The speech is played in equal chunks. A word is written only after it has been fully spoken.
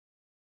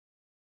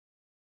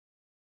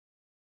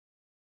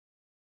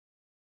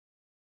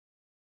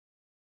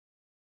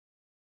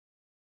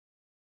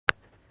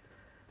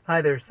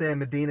Hi there, Sam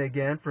Medina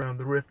again from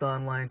the Rift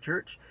Online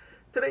Church.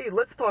 Today,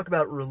 let's talk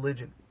about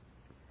religion.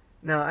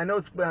 Now, I know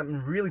it's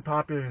gotten really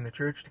popular in the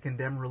church to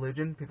condemn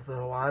religion. People say,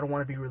 oh, I don't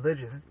want to be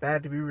religious. It's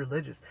bad to be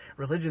religious.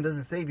 Religion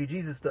doesn't save you,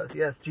 Jesus does.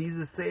 Yes,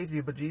 Jesus saves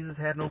you, but Jesus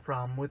had no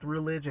problem with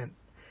religion.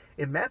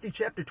 In Matthew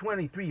chapter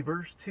 23,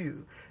 verse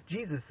 2,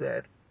 Jesus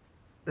said,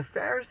 the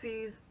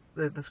Pharisees,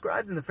 the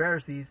scribes and the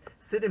Pharisees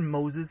sit in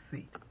Moses'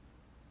 seat.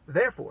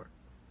 Therefore,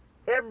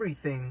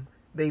 everything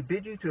they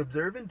bid you to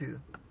observe and do,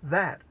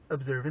 that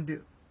observe and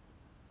do.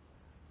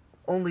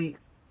 Only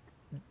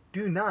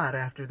do not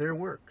after their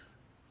works.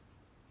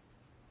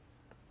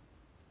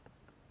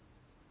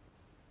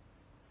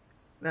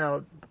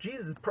 Now,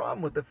 Jesus'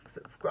 problem with the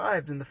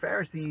scribes and the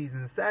Pharisees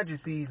and the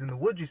Sadducees and the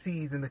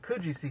would-you-sees and the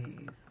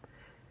could-you-sees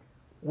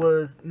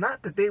was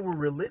not that they were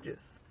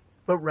religious,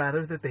 but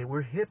rather that they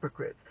were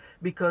hypocrites,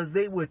 because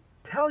they would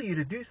tell you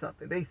to do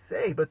something. They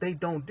say, but they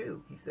don't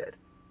do, he said.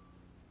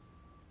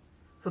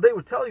 So they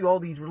would tell you all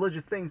these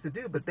religious things to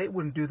do, but they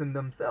wouldn't do them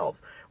themselves.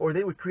 Or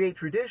they would create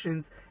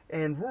traditions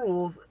and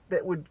rules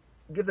that would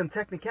give them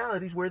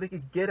technicalities where they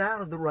could get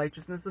out of the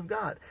righteousness of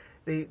God.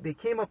 They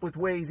came up with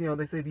ways,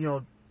 they said,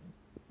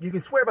 you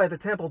can swear by the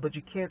temple, but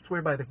you can't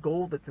swear by the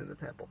gold that's in the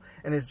temple.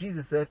 And as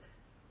Jesus said,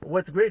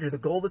 what's greater, the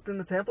gold that's in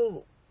the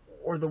temple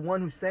or the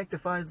one who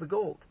sanctifies the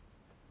gold?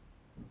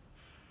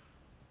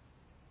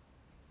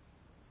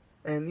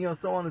 And,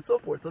 so on and so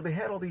forth. So they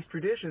had all these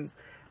traditions.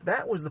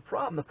 That was the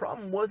problem. The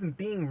problem wasn't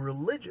being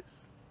religious.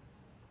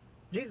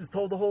 Jesus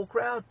told the whole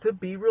crowd to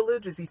be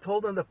religious. He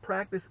told them to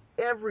practice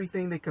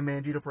everything they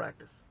command you to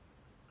practice.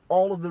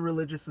 All of the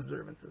religious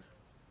observances.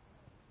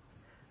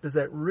 Does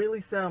that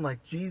really sound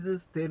like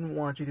Jesus didn't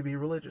want you to be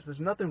religious? There's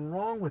nothing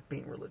wrong with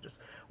being religious.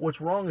 What's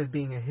wrong is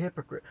being a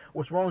hypocrite.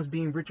 What's wrong is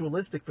being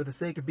ritualistic for the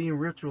sake of being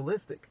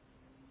ritualistic.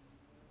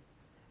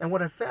 And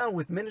what I found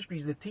with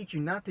ministries that teach you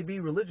not to be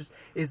religious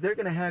is they're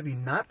going to have you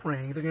not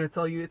praying. They're going to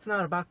tell you it's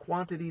not about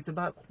quantity, it's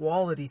about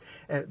quality.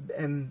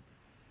 And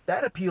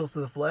that appeals to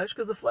the flesh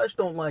because the flesh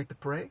don't like to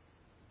pray.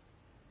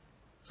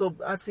 So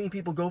I've seen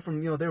people go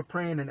from, they were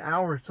praying an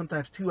hour,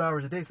 sometimes 2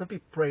 hours a day. Some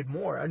people prayed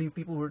more. I knew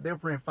people they were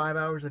praying 5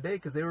 hours a day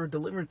because they were a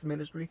deliverance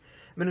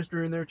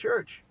minister in their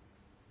church.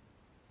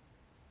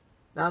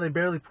 Now they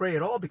barely pray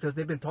at all because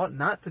they've been taught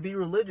not to be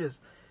religious.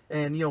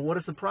 And, what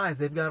a surprise.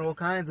 They've got all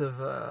kinds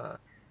of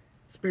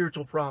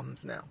spiritual problems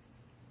now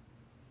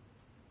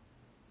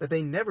that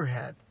they never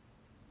had.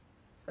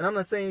 And I'm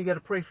not saying you got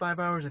to pray 5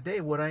 hours a day.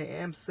 What I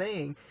am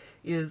saying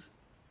is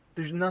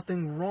there's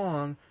nothing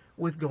wrong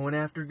with going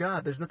after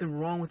God. There's nothing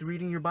wrong with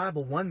reading your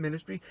Bible. One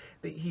ministry,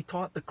 he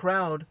taught the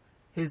crowd,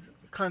 his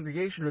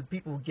congregation, or the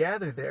people who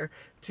gathered there,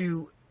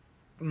 to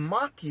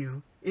mock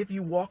you if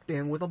you walked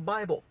in with a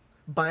Bible.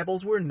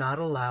 Bibles were not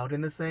allowed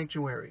in the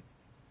sanctuary.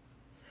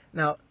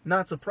 Now,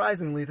 not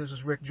surprisingly, this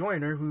is Rick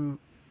Joyner, who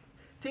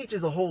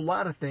teaches a whole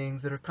lot of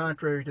things that are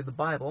contrary to the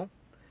Bible,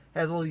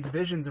 has all these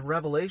visions and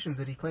revelations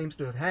that he claims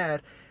to have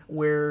had,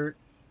 where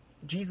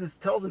Jesus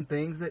tells him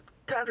things that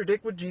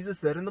contradict what Jesus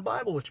said in the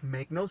Bible, which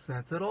make no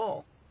sense at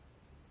all.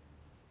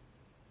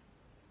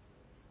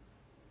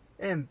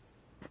 And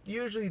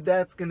usually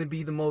that's going to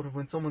be the motive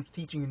when someone's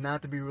teaching you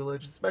not to be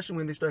religious, especially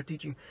when they start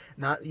teaching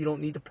you don't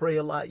need to pray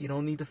a lot, you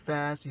don't need to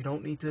fast, you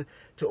don't need to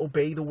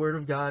obey the word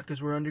of God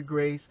because we're under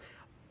grace,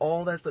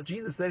 all that stuff.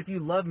 Jesus said, if you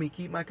love me,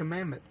 keep my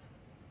commandments.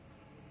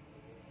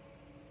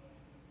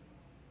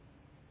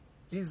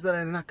 Jesus said,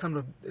 I did not come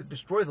to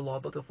destroy the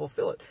law, but to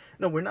fulfill it.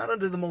 No, we're not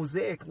under the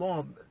Mosaic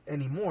law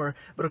anymore,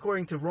 but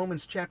according to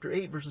Romans chapter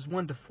 8, verses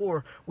 1 to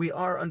 4, we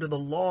are under the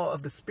law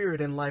of the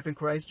Spirit and life in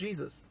Christ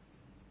Jesus.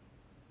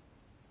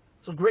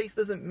 So grace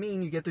doesn't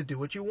mean you get to do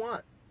what you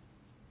want.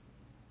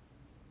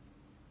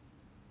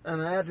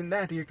 And I'm adding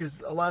that here because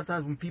a lot of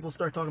times when people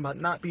start talking about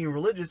not being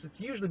religious, it's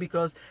usually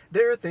because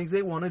there are things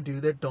they want to do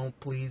that don't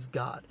please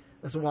God.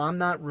 And so, well, I'm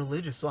not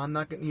religious, so I'm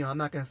not going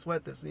to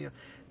sweat this.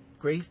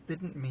 Grace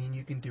didn't mean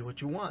you can do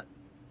what you want.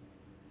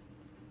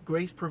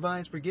 Grace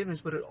provides forgiveness,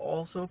 but it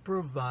also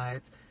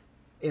provides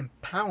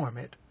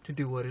empowerment to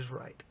do what is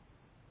right.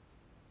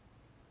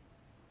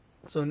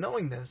 So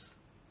knowing this,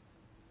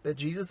 that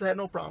Jesus had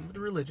no problem with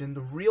religion, the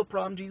real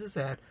problem Jesus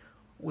had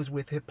was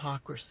with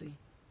hypocrisy.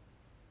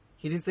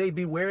 He didn't say,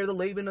 beware the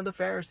leaven of the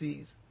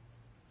Pharisees,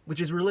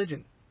 which is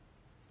religion.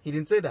 He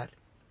didn't say that.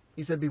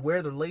 He said,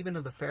 beware the leaven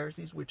of the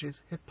Pharisees, which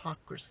is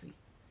hypocrisy.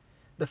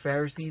 The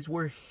Pharisees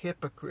were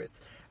hypocrites.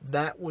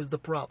 That was the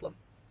problem.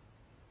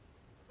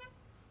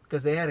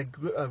 Because they had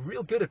a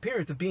real good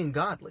appearance of being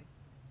godly.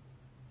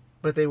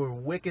 But they were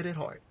wicked at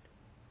heart.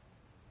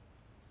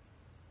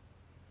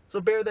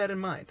 So bear that in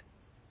mind.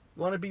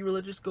 You want to be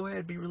religious? Go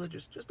ahead, be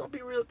religious. Just don't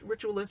be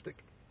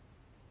ritualistic.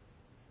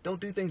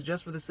 Don't do things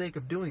just for the sake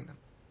of doing them.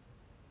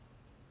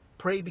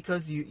 Pray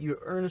because you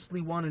earnestly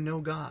want to know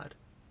God.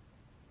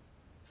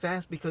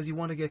 Fast because you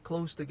want to get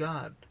close to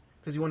God.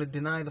 Because you want to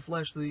deny the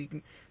flesh so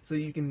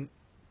you can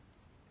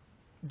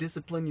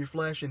discipline your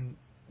flesh and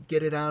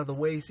get it out of the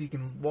way so you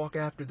can walk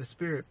after the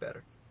Spirit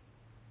better.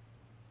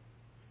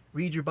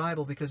 Read your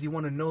Bible because you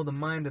want to know the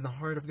mind and the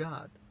heart of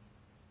God.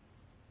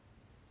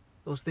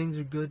 Those things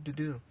are good to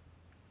do.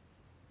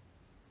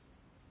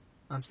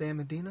 I'm Sam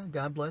Medina.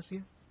 God bless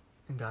you,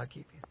 and God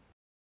keep you.